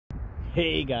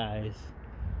Hey guys,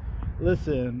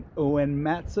 listen, when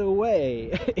Matt's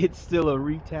away, it's still a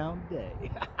re-towne day.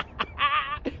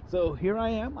 So here I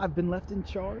am, I've been left in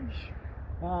charge,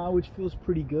 which feels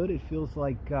pretty good. It feels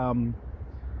like, I'm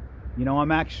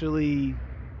actually,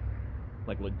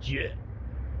 like, legit,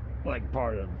 like,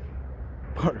 part of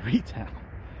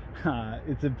re-towne.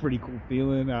 It's a pretty cool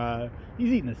feeling. He's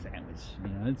eating a sandwich,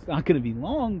 it's not going to be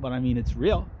long, but I mean, it's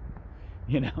real,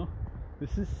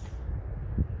 this is...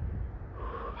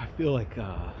 I feel like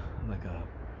a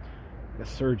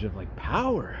surge of like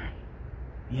power,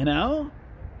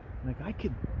 like I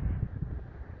could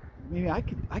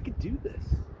do this.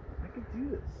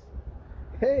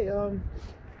 Hey,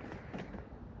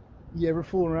 you ever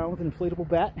fool around with an inflatable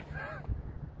bat?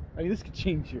 I mean, this could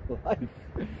change your life.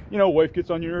 Wife gets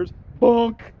on your nerves,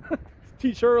 bonk.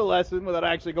 Teach her a lesson without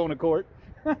actually going to court.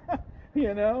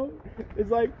 It's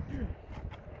like,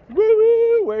 woo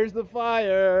woo, where's the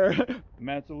fire?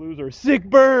 Matt's a loser. Sick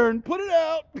burn. Put it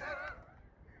out.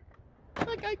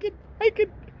 Like I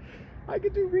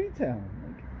could do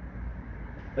re-towne.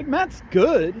 Like Matt's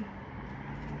good.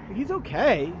 Like, he's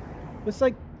okay. It's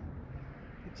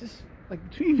just like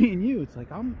between me and you. It's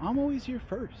like I'm always here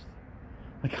first.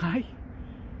 Like I'm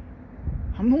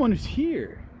the one who's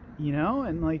here.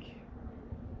 And like,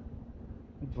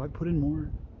 do I put in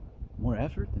more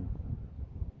effort than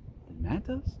Matt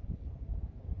does?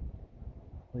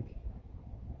 Like,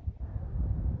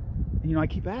 I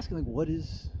keep asking, like, what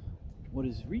is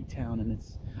re-towne? And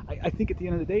I think at the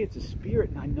end of the day, it's a spirit,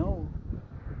 and I know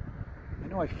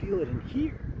I feel it in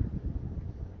here.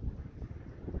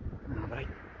 But I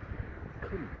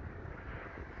couldn't.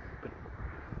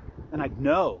 And I'd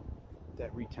know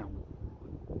that re-towne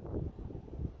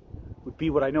would be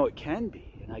what I know it can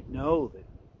be, and I'd know that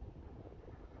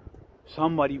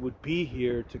somebody would be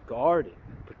here to guard it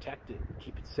and protect it and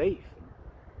keep it safe.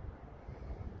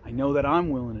 I know that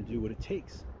I'm willing to do what it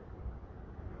takes.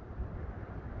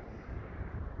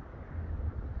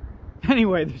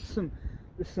 Anyway, there's some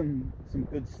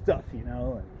good stuff,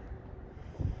 like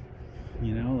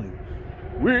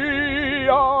we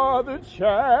are the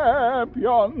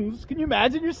champions. Can you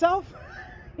imagine yourself?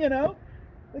 Like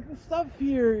the stuff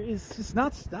here is just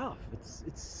not stuff. It's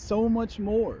so much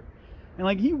more. And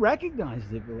like he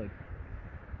recognized it, but like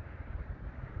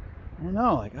I don't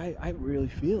know, like I really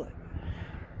feel it.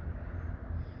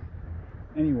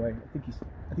 Anyway, I think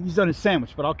he's done his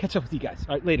sandwich, but I'll catch up with you guys.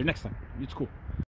 All right, later, next time. It's cool.